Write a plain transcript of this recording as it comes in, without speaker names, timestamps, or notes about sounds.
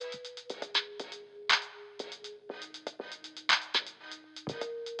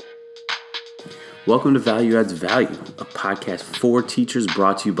Welcome to Value Adds Value, a podcast for teachers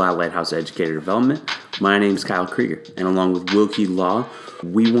brought to you by Lighthouse Educator Development. My name is Kyle Krieger, and along with Wilkie Law,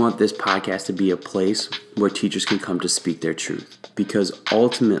 we want this podcast to be a place where teachers can come to speak their truth. Because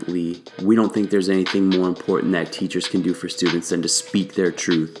ultimately, we don't think there's anything more important that teachers can do for students than to speak their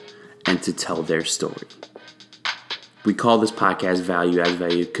truth and to tell their story. We call this podcast Value Adds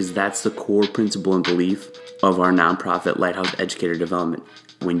Value because that's the core principle and belief of our nonprofit Lighthouse Educator Development.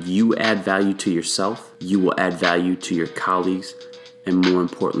 When you add value to yourself, you will add value to your colleagues and more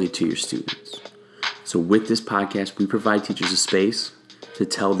importantly to your students. So with this podcast, we provide teachers a space to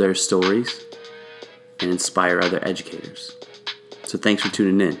tell their stories and inspire other educators. So thanks for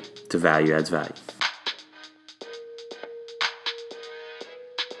tuning in to Value Adds Value.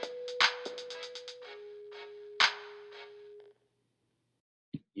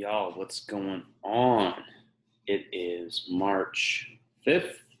 Y'all, what's going on? It is March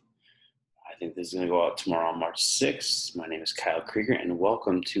 5th. I think this is going to go out tomorrow on March 6th. My name is Kyle Krieger, and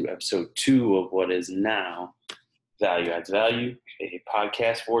welcome to episode 2 of what is now Value Adds Value, a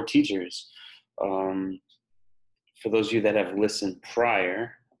podcast for teachers. For those of you that have listened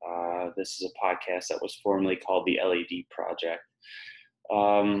prior, this is a podcast that was formerly called the LED Project,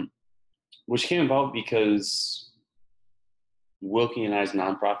 which came about because Wilkie and I's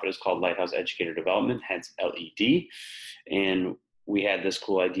nonprofit is called Lighthouse Educator Development, hence LED, and we had this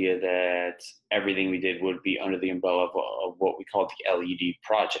cool idea that everything we did would be under the umbrella of what we called the LED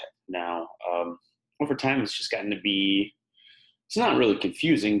Project. Now, over time, it's just gotten to be, it's not really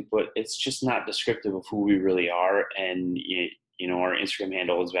confusing, but it's just not descriptive of who we really are. And, you know, our Instagram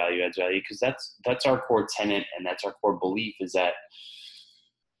handle is Value Adds Value because that's our core tenet and that's our core belief is that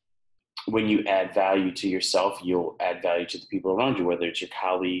when you add value to yourself, you'll add value to the people around you, whether it's your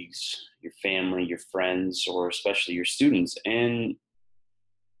colleagues, your family, your friends, or especially your students. And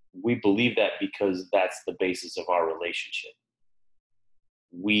we believe that because that's the basis of our relationship.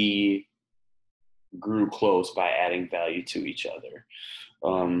 We grew close by adding value to each other.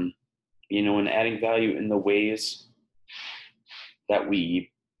 And adding value in the ways that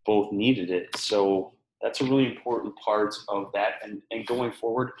we both needed it. So that's a really important part of that. And going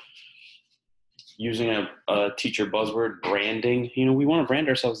forward, using a teacher buzzword, branding, we want to brand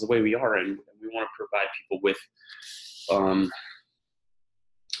ourselves the way we are, and we want to provide people with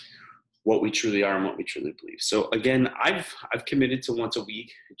what we truly are and what we truly believe. So again, I've committed to once a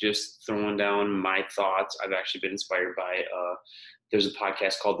week, just throwing down my thoughts. I've actually been inspired by, there's a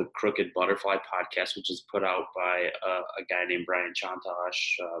podcast called the Crooked Butterfly Podcast, which is put out by a guy named Brian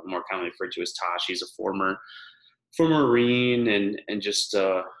Chantosh, more commonly referred to as Tosh. He's a former Marine and just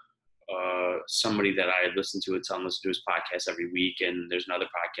somebody that I listen to. It's on listen to his podcast every week. And there's another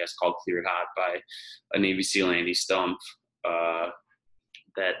podcast called Cleared Hot by a Navy SEAL, Andy Stump,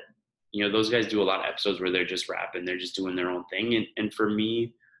 that, those guys do a lot of episodes where they're just rapping, they're just doing their own thing. And for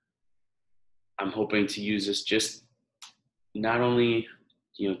me, I'm hoping to use this just not only,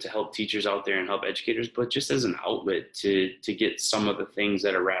 to help teachers out there and help educators, but just as an outlet to get some of the things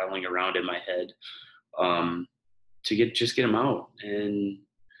that are rattling around in my head, to get them out and,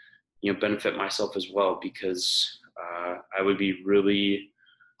 benefit myself as well, because I would be really,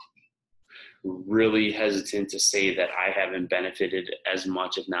 really hesitant to say that I haven't benefited as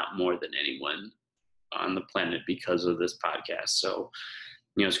much, if not more than anyone on the planet because of this podcast. So,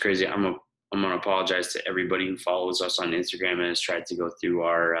 it's crazy. I'm going to apologize to everybody who follows us on Instagram and has tried to go through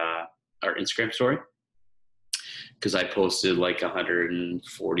our Instagram story, because I posted like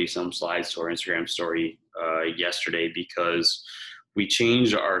 140 some slides to our Instagram story yesterday because we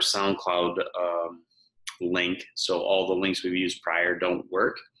changed our SoundCloud link. So all the links we've used prior don't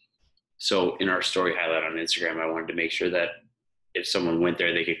work. So in our story highlight on Instagram, I wanted to make sure that if someone went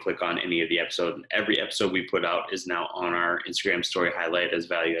there, they could click on any of the episode. And every episode we put out is now on our Instagram story highlight as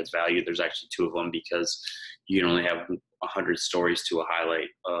Value Adds Value. There's actually 2 of them because you can only have 100 stories to a highlight.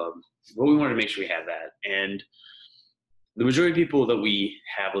 But we wanted to make sure we have that. And the majority of people that we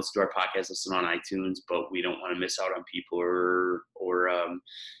have listen to our podcast listen on iTunes, but we don't want to miss out on people or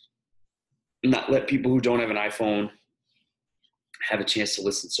not let people who don't have an iPhone have a chance to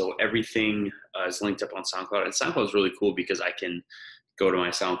listen. So everything is linked up on SoundCloud. And SoundCloud is really cool because I can go to my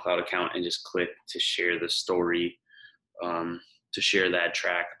SoundCloud account and just click to share the story, to share that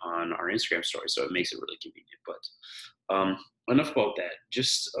track on our Instagram story. So it makes it really convenient. But enough about that.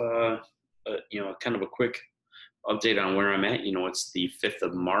 Just, kind of a quick update on where I'm at. It's the 5th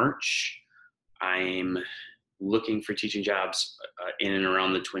of March. I'm looking for teaching jobs in and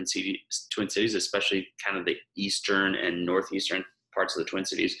around the Twin Cities, especially kind of the eastern and northeastern parts of the Twin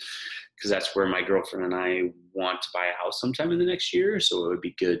Cities. because that's where my girlfriend and I want to buy a house sometime in the next year. So it would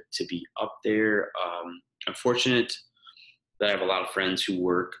be good to be up there. I'm fortunate that I have a lot of friends who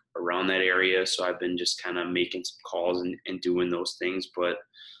work around that area. So I've been just kind of making some calls and doing those things. But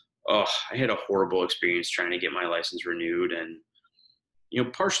I had a horrible experience trying to get my license renewed. And,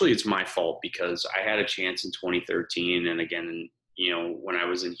 partially it's my fault because I had a chance in 2013. And again, when I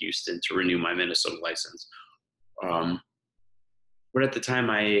was in Houston to renew my Minnesota license. But at the time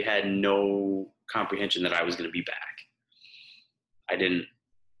I had no comprehension that I was going to be back. I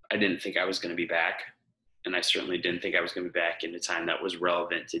didn't think I was going to be back. And I certainly didn't think I was going to be back in the time that was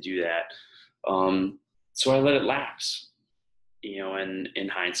relevant to do that. So I let it lapse. And in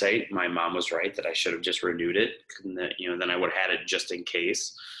hindsight, my mom was right that I should have just renewed it. And that, then I would have had it just in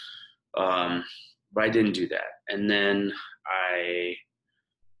case. But I didn't do that. And then I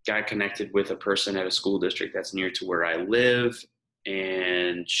got connected with a person at a school district that's near to where I live.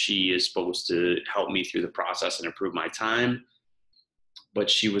 And she is supposed to help me through the process and improve my time. But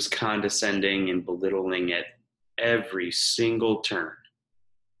she was condescending and belittling at every single turn.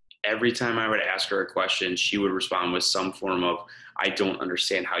 Every time I would ask her a question, she would respond with some form of, I don't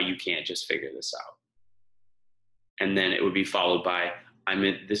understand how you can't just figure this out. And then it would be followed by,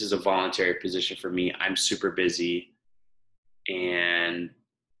 this is a voluntary position for me. I'm super busy and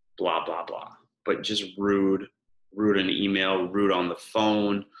blah, blah, blah. But just rude in email, rude on the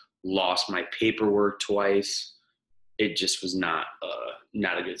phone, lost my paperwork twice. It just was not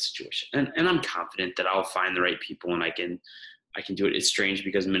a good situation. And I'm confident that I'll find the right people and I can do it. It's strange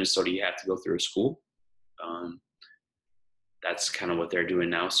because in Minnesota, you have to go through a school. That's kind of what they're doing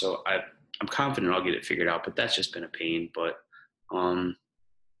now. So I'm confident I'll get it figured out, but that's just been a pain. But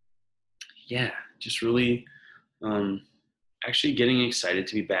just really actually getting excited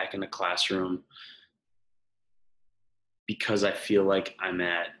to be back in the classroom because I feel like I'm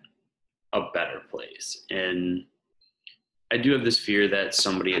at a better place. And I do have this fear that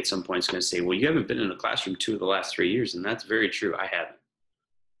somebody at some point is going to say, well, you haven't been in a classroom 2 of the last 3 years. And that's very true. I haven't.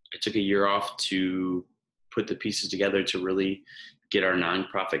 I took a year off to put the pieces together to really get our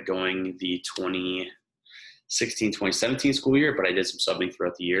nonprofit going the 2016, 2017 school year, but I did some subbing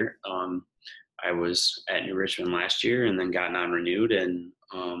throughout the year. I was at New Richmond last year and then got non-renewed. And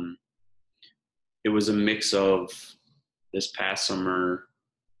it was a mix of this past summer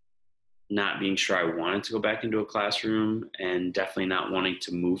not being sure I wanted to go back into a classroom and definitely not wanting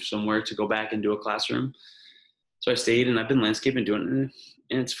to move somewhere to go back into a classroom. So I stayed and I've been landscaping doing it and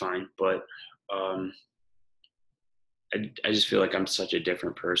it's fine. But I just feel like I'm such a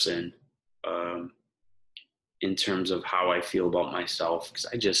different person in terms of how I feel about myself. Cause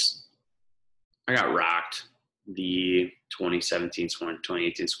I got rocked the 2017,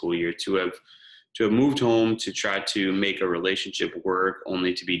 2018 school year to have moved home to try to make a relationship work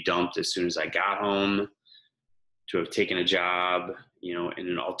only to be dumped as soon as I got home, to have taken a job, in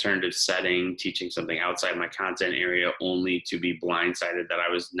an alternative setting, teaching something outside my content area only to be blindsided that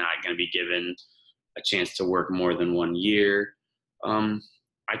I was not going to be given a chance to work more than 1 year.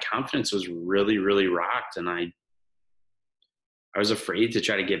 My confidence was really, really rocked. And I was afraid to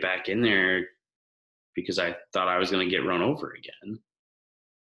try to get back in there because I thought I was going to get run over again.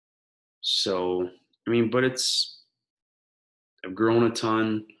 So, but I've grown a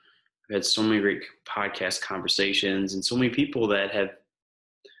ton. I've had so many great podcast conversations and so many people that have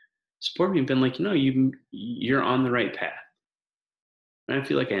supported me and been like, you're on the right path. And I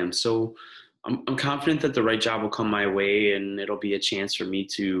feel like I am. So I'm confident that the right job will come my way and it'll be a chance for me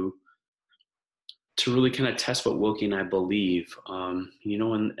to really kind of test what Wilkie and I believe. And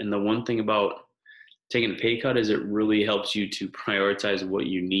the one thing about taking a pay cut is it really helps you to prioritize what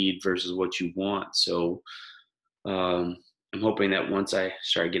you need versus what you want. So I'm hoping that once I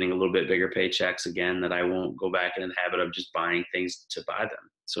start getting a little bit bigger paychecks again, that I won't go back in the habit of just buying things to buy them.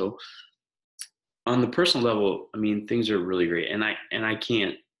 So on the personal level, things are really great. And I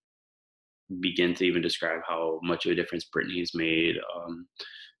can't begin to even describe how much of a difference Brittany has made.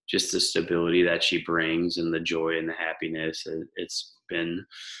 Just the stability that she brings and the joy and the happiness. It's been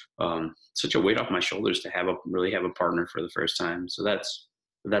such a weight off my shoulders to really have a partner for the first time. So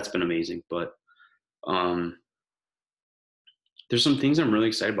that's been amazing. But there's some things I'm really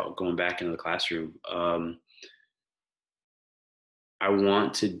excited about going back into the classroom. I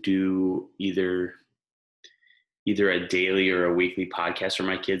want to do either a daily or a weekly podcast for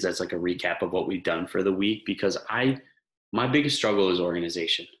my kids that's like a recap of what we've done for the week, because my biggest struggle is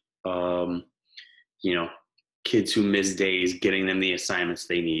organization. Kids who miss days, getting them the assignments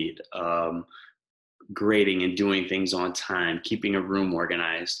they need, grading and doing things on time, keeping a room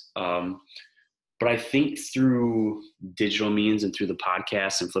organized. But I think through digital means and through the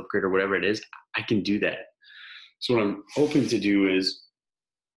podcast and Flipgrid or whatever it is, I can do that. So what I'm hoping to do is,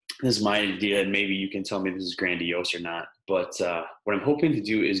 this is my idea, and maybe you can tell me this is grandiose or not, but what I'm hoping to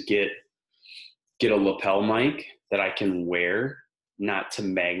do is get a lapel mic that I can wear, not to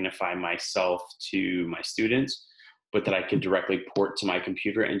magnify myself to my students, but that I could directly port to my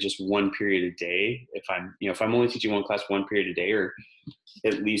computer, and just one period a day, if I'm only teaching one class, one period a day, or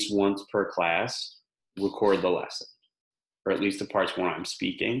at least once per class, record the lesson, or at least the parts where I'm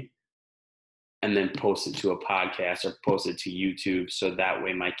speaking, and then post it to a podcast or post it to YouTube. So that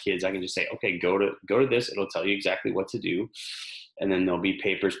way my kids, I can just say, okay, go to this. It'll tell you exactly what to do. And then there'll be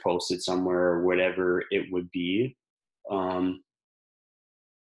papers posted somewhere or whatever it would be. I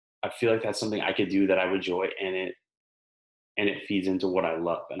feel like that's something I could do that I would enjoy, and it feeds into what I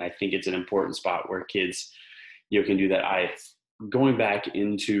love. And I think it's an important spot where kids, can do that. Going back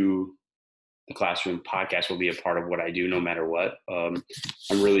into the classroom, podcast will be a part of what I do no matter what. I'm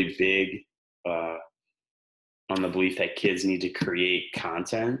really big on the belief that kids need to create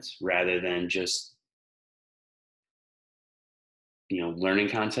content rather than just, learning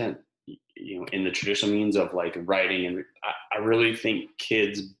content, in the traditional means of like writing. And I really think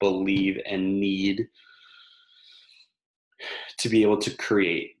kids believe and need to be able to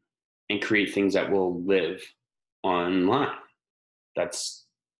create things that will live online. That's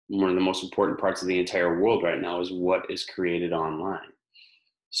one of the most important parts of the entire world right now, is what is created online.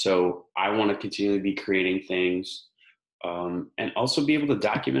 So I want to continually be creating things, and also be able to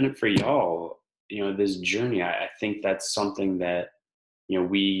document it for y'all, this journey. I think that's something that,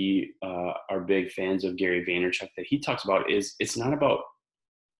 we are big fans of Gary Vaynerchuk, that he talks about is it's not about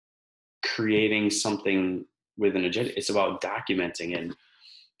creating something with an agenda. It's about documenting. And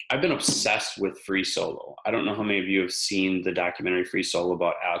I've been obsessed with Free Solo. I don't know how many of you have seen the documentary Free Solo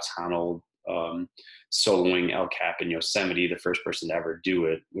about Alex Honnold soloing El Cap in Yosemite, the first person to ever do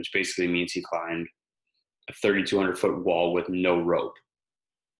it, which basically means he climbed a 3,200 foot wall with no rope.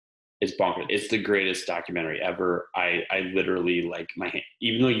 It's bonkers. It's the greatest documentary ever. I literally, like, my hand,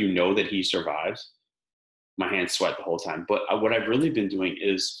 even though that he survives, my hands sweat the whole time. But what I've really been doing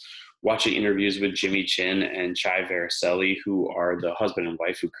is watching interviews with Jimmy Chin and Chai Vericelli, who are the husband and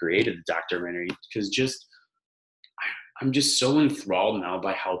wife who created the documentary, because I'm just so enthralled now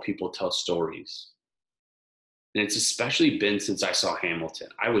by how people tell stories. And it's especially been since I saw Hamilton.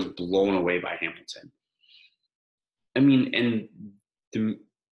 I was blown away by Hamilton. I mean, and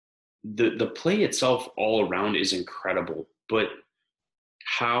the play itself all around is incredible, but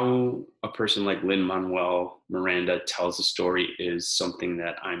how a person like Lin-Manuel Miranda tells a story is something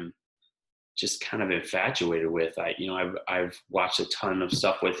that I'm just kind of infatuated with. I've watched a ton of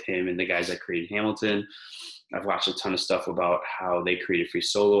stuff with him and the guys that created Hamilton. I've watched a ton of stuff about how they created Free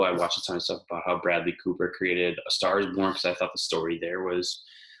Solo. I watched a ton of stuff about how Bradley Cooper created A Star Is Born, because I thought the story there was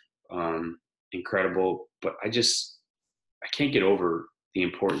incredible. But I can't get over the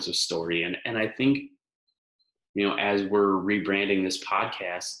importance of story. And I think, as we're rebranding this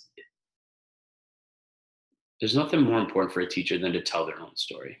podcast, there's nothing more important for a teacher than to tell their own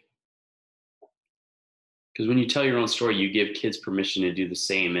story. Because when you tell your own story, you give kids permission to do the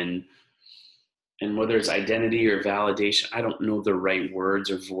same. And whether it's identity or validation, I don't know the right words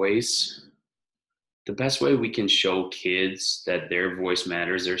or voice. The best way we can show kids that their voice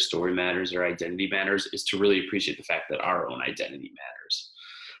matters, their story matters, their identity matters, is to really appreciate the fact that our own identity matters.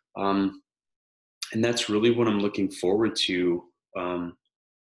 And that's really what I'm looking forward to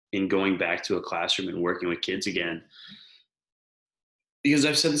in going back to a classroom and working with kids again. Because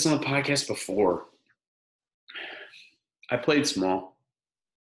I've said this on the podcast before. I played small.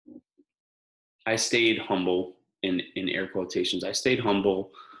 I stayed humble, in air quotations. I stayed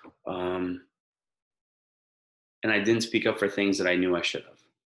humble. And I didn't speak up for things that I knew I should have.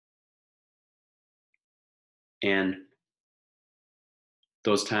 And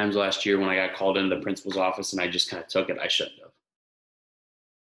those times last year when I got called into the principal's office and I just kind of took it, I shouldn't have.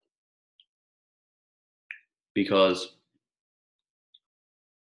 Because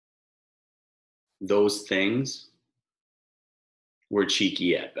those things were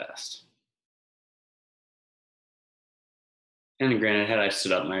cheeky at best. And granted, had I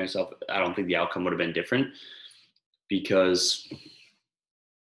stood up myself, I don't think the outcome would have been different, because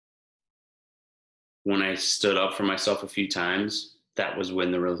when I stood up for myself a few times, that was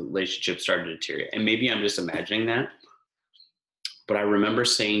when the relationship started to deteriorate. And maybe I'm just imagining that. But I remember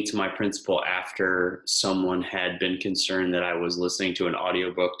saying to my principal after someone had been concerned that I was listening to an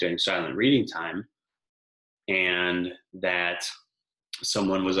audiobook during silent reading time, and that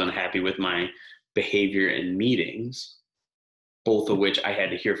someone was unhappy with my behavior in meetings, both of which I had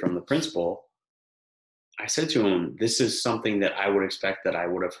to hear from the principal. I said to him, this is something that I would expect that I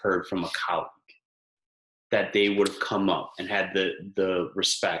would have heard from a colleague, that they would have come up and had the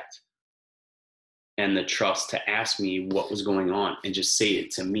respect and the trust to ask me what was going on and just say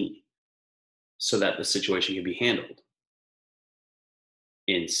it to me so that the situation could be handled.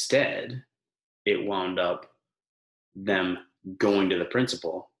 Instead, it wound up them going to the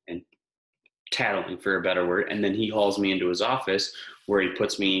principal and tattling, for a better word, and then he hauls me into his office where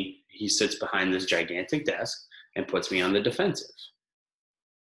he sits behind this gigantic desk and puts me on the defensive.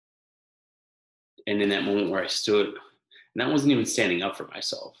 And in that moment where I stood, and that wasn't even standing up for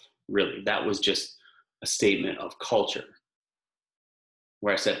myself, really, that was just a statement of culture,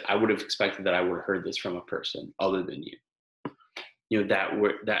 where I said, I would have expected that I would have heard this from a person other than you.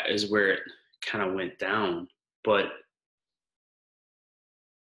 That is where it kind of went down. But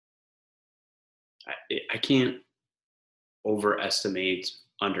I can't underestimate.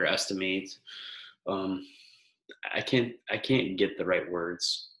 I can't get the right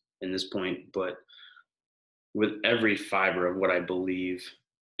words in this point, but with every fiber of what I believe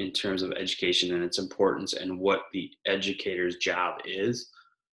in terms of education and its importance and what the educator's job is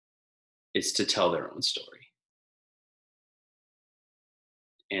to tell their own story.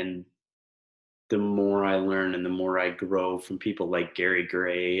 And the more I learn and the more I grow from people like Gary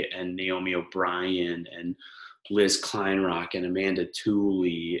Gray and Naomi O'Brien and Liz Kleinrock and Amanda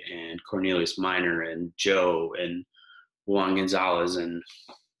Tooley and Cornelius Minor and Joe and Juan Gonzalez and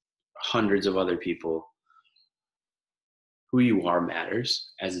hundreds of other people, who you are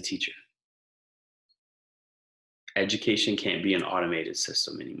matters as a teacher. Education can't be an automated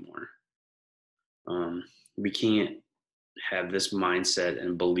system anymore. We can't have this mindset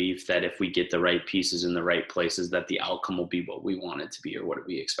and belief that if we get the right pieces in the right places, that the outcome will be what we want it to be or what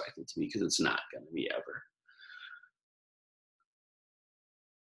we expect it to be, because it's not going to be ever.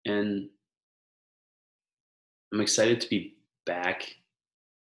 And I'm excited to be back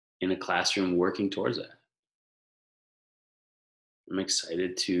in a classroom working towards that. I'm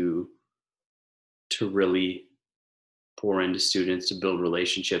excited to really pour into students, to build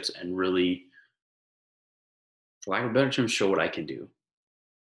relationships, and really, for lack of a better term, show what I can do.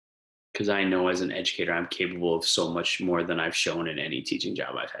 Because I know as an educator, I'm capable of so much more than I've shown in any teaching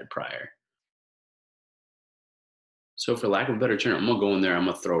job I've had prior. So for lack of a better term, I'm going to go in there, I'm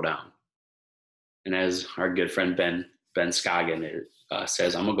going to throw down. And as our good friend Ben Scoggin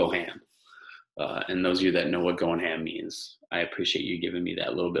says, I'm going to go ham. And those of you that know what going ham means, I appreciate you giving me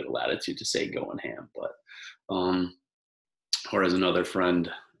that little bit of latitude to say going ham. But, or as another friend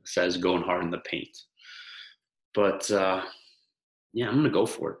says, going hard in the paint. But yeah, I'm going to go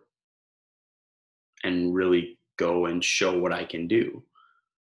for it and really go and show what I can do,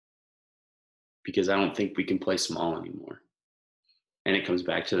 because I don't think we can play small anymore. And it comes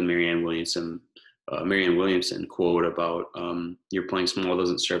back to the Marianne Williamson quote about you're playing small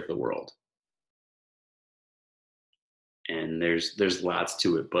doesn't serve the world. And there's lots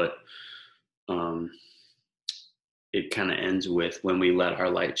to it, but it kind of ends with, when we let our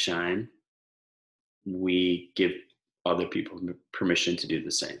light shine, we give other people permission to do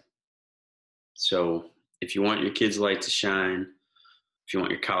the same. So if you want your kids' light to shine, if you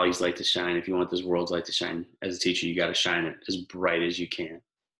want your colleagues' light to shine, if you want this world's light to shine, as a teacher, you got to shine it as bright as you can.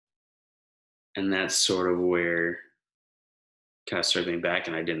 And that's sort of where, kind of circling back,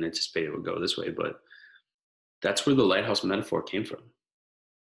 and I didn't anticipate it would go this way, but that's where the lighthouse metaphor came from,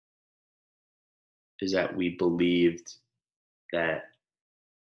 is that we believed that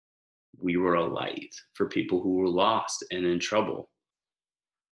we were a light for people who were lost and in trouble.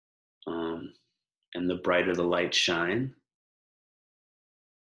 And the brighter the light shine,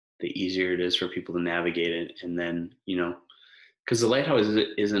 the easier it is for people to navigate it. And then, because the lighthouse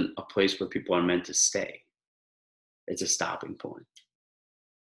isn't a place where people are meant to stay. It's a stopping point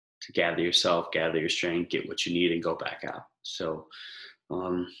to gather yourself, gather your strength, get what you need, and go back out. So,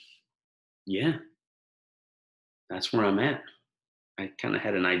 yeah, that's where I'm at. I kind of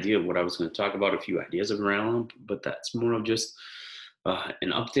had an idea of what I was going to talk about, a few ideas around, but that's more of just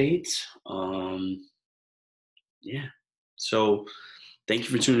an update. Yeah. So thank you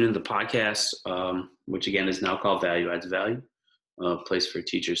for tuning into the podcast, which again is now called Value Adds Value, a place for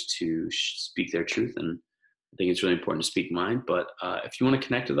teachers to speak their truth. And I think it's really important to speak mine. But if you want to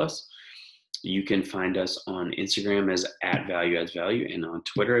connect with us, you can find us on Instagram as @ValueAdsValue and on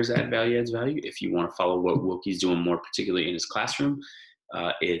Twitter as @ValueAdsValue. If you want to follow what Wilkie's doing more particularly in his classroom,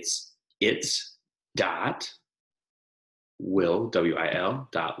 it's will, W-I-L,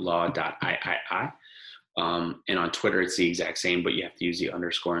 .law.III. And on Twitter, it's the exact same, but you have to use the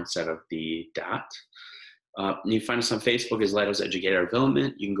underscore instead of the dot. You can find us on Facebook as Leidos Educator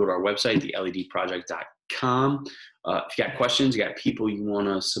Development. You can go to our website, theledproject.com. If you got questions, you got people you want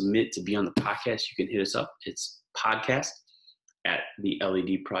to submit to be on the podcast, you can hit us up. It's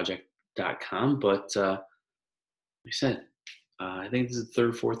podcast@theledproject.com. But like I said, I think this is the third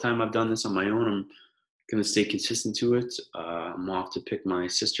or fourth time I've done this on my own. I'm going to stay consistent to it. I'm off to pick my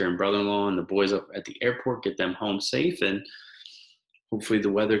sister and brother-in-law and the boys up at the airport, get them home safe, and hopefully the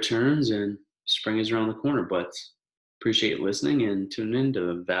weather turns and spring is around the corner. But appreciate listening and tuning in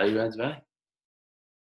to Value Adds Value.